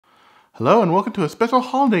Hello and welcome to a special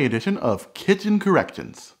holiday edition of Kitchen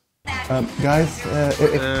Corrections. Guys,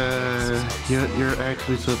 You're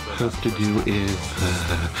actually supposed to do is...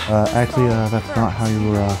 that's not how you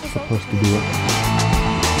were supposed to do it.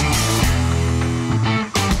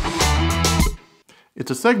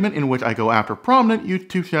 It's a segment in which I go after prominent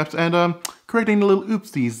YouTube chefs and correcting the little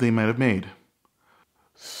oopsies they might have made.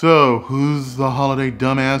 So, who's the holiday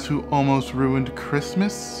dumbass who almost ruined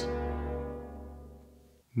Christmas?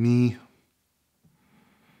 Me.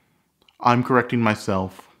 I'm correcting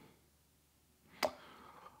myself.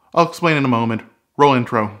 I'll explain in a moment. Roll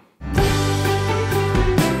intro.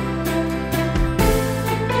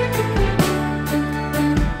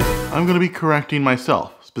 I'm going to be correcting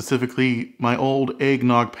myself, specifically my old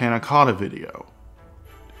Eggnog Panna Cotta video.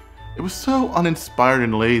 It was so uninspired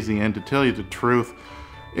and lazy, and to tell you the truth,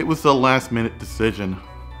 it was a last-minute decision.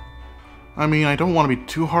 I mean, I don't want to be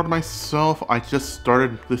too hard on myself. I just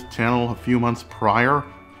started this channel a few months prior.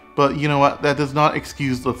 But you know what? That does not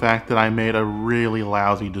excuse the fact that I made a really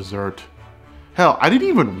lousy dessert. Hell, I didn't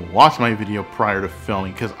even watch my video prior to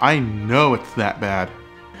filming because I know it's that bad.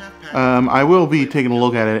 I will be taking a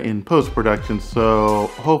look at it in post-production, so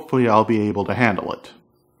hopefully I'll be able to handle it.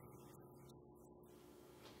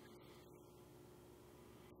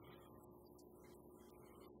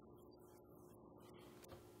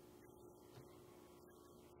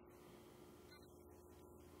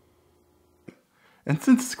 And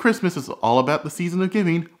since Christmas is all about the season of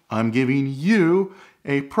giving, I'm giving you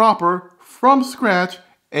a proper, from scratch,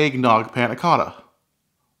 Eggnog Panna Cotta.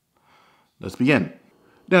 Let's begin.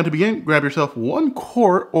 Now to begin, grab yourself 1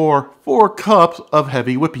 quart or 4 cups of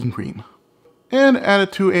heavy whipping cream. And add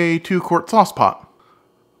it to a 2-quart sauce pot.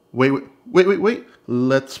 Wait.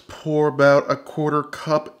 Let's pour about a 1/4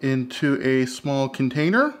 cup into a small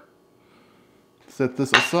container. Set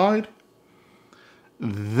this aside.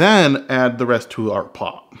 Then add the rest to our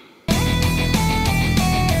pot.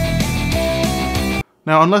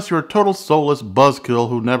 Now, unless you're a total soulless buzzkill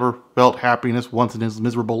who never felt happiness once in his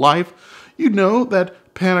miserable life, you'd know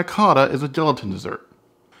that panna cotta is a gelatin dessert.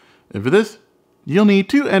 And for this, you'll need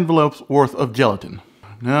 2 envelopes worth of gelatin.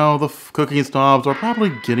 Now, the cooking snobs are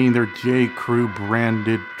probably getting their J. Crew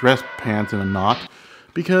branded dress pants in a knot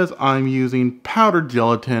because I'm using powdered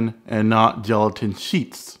gelatin and not gelatin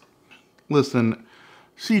sheets. Listen,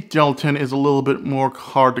 sheet gelatin is a little bit more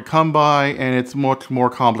hard to come by and it's much more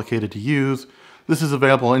complicated to use. This is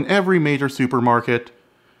available in every major supermarket.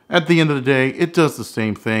 At the end of the day, it does the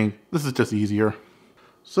same thing. This is just easier.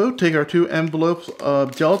 So take our 2 envelopes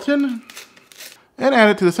of gelatin and add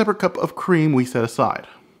it to the separate cup of cream we set aside.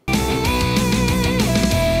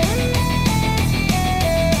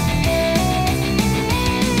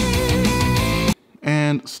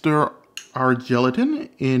 And stir our gelatin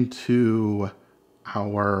into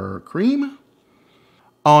our cream.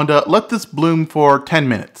 And let this bloom for 10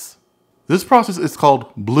 minutes. This process is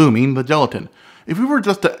called blooming the gelatin. If we were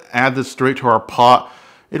just to add this straight to our pot,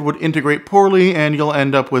 it would integrate poorly and you'll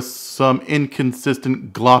end up with some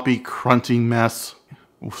inconsistent, gloppy, crunchy mess.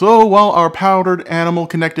 So while our powdered animal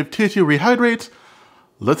connective tissue rehydrates,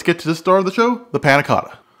 let's get to the star of the show, the panna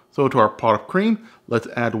cotta. So to our pot of cream, let's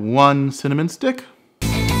add 1 cinnamon stick,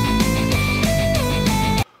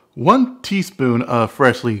 1 teaspoon of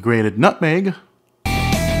freshly grated nutmeg,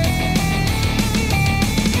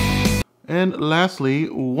 and lastly,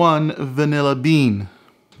 1 vanilla bean.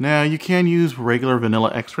 Now you can use regular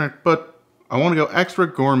vanilla extract, but I want to go extra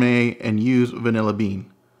gourmet and use vanilla bean.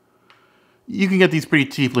 You can get these pretty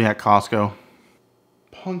cheaply at Costco.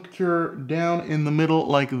 Puncture down in the middle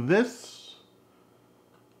like this.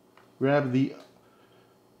 Grab the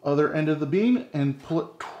other end of the bean and pull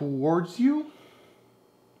it towards you.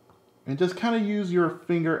 And just kind of use your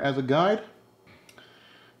finger as a guide.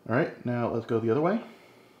 All right, now let's go the other way.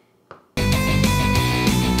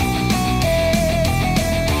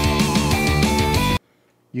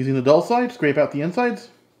 Using the dull side, scrape out the insides.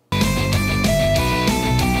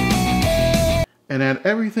 And add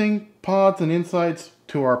everything, pods and insides,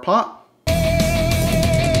 to our pot.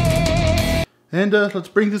 And let's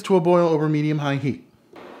bring this to a boil over medium-high heat.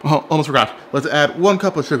 Oh, almost forgot. Let's add 1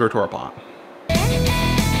 cup of sugar to our pot.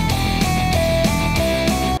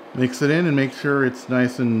 Mix it in and make sure it's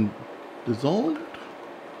nice and dissolved.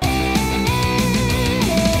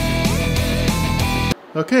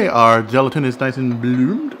 Okay, our gelatin is nice and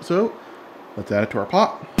bloomed, so let's add it to our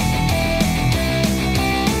pot.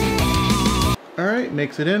 Alright,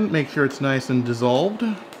 mix it in, make sure it's nice and dissolved.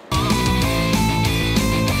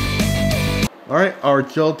 Alright, our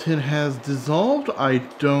gelatin has dissolved. I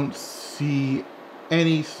don't see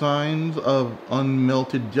any signs of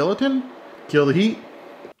unmelted gelatin. Kill the heat.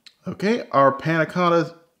 Okay, our panna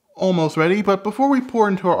cotta's almost ready, but before we pour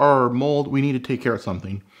into our mold, we need to take care of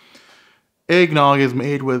something. Eggnog is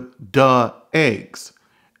made with eggs,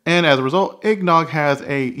 and as a result, eggnog has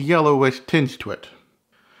a yellowish tinge to it.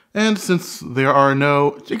 And since there are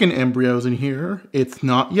no chicken embryos in here, it's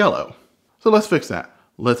not yellow. So let's fix that.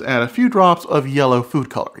 Let's add a few drops of yellow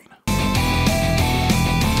food coloring.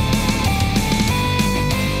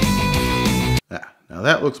 Now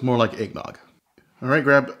that looks more like eggnog. Alright,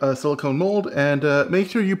 grab a silicone mold and make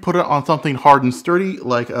sure you put it on something hard and sturdy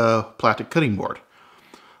like a plastic cutting board.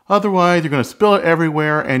 Otherwise, you're going to spill it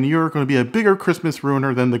everywhere and you're going to be a bigger Christmas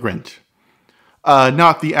ruiner than the Grinch.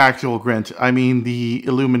 Not the actual Grinch, I mean the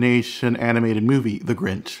Illumination animated movie, The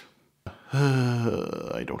Grinch.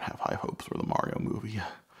 I don't have high hopes for the Mario movie.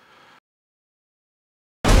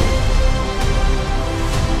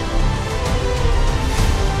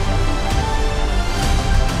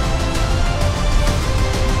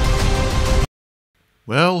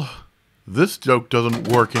 Well, this joke doesn't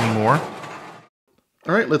work anymore.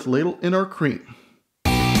 Alright, let's ladle in our cream.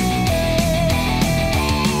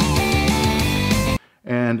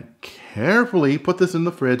 And carefully put this in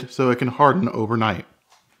the fridge so it can harden overnight.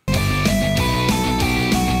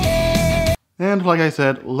 And like I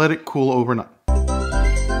said, let it cool overnight.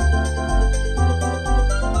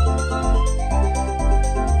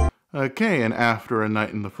 Okay, and after a night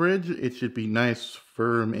in the fridge, it should be nice,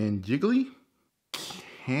 firm, and jiggly.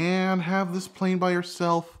 Can have this plain by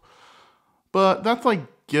yourself, but that's like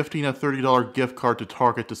gifting a $30 gift card to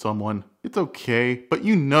Target to someone. It's okay, but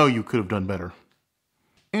you know you could have done better.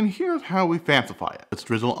 And here's how we fancify it. Let's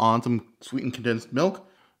drizzle on some sweetened condensed milk.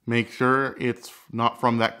 Make sure it's not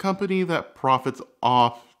from that company that profits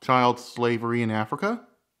off child slavery in Africa.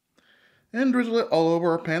 And drizzle it all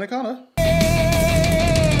over our panna cotta.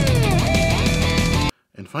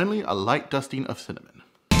 And finally, a light dusting of cinnamon.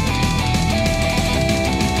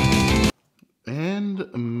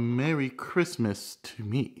 And Merry Christmas to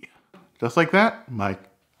me. Just like that,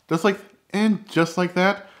 just like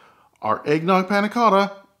that, our eggnog panna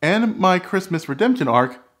cotta and my Christmas redemption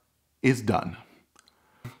arc is done.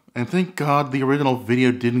 And thank God the original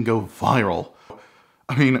video didn't go viral.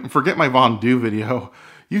 I mean, forget my fondue video.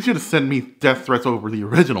 You should have sent me death threats over the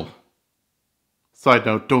original. Side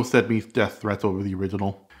note, don't send me death threats over the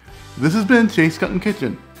original. This has been Chase Cuttin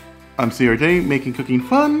Kitchen. I'm CRJ, making cooking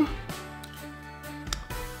fun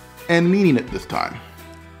and meaning it this time.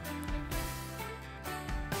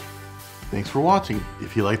 Thanks for watching.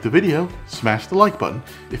 If you liked the video, smash the like button.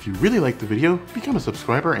 If you really liked the video, become a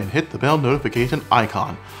subscriber and hit the bell notification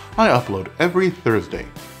icon. I upload every Thursday.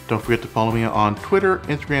 Don't forget to follow me on Twitter,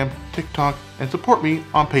 Instagram, TikTok, and support me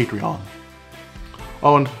on Patreon.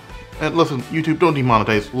 Oh, and listen, YouTube, don't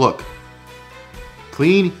demonetize. Look,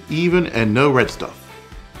 clean, even, and no red stuff.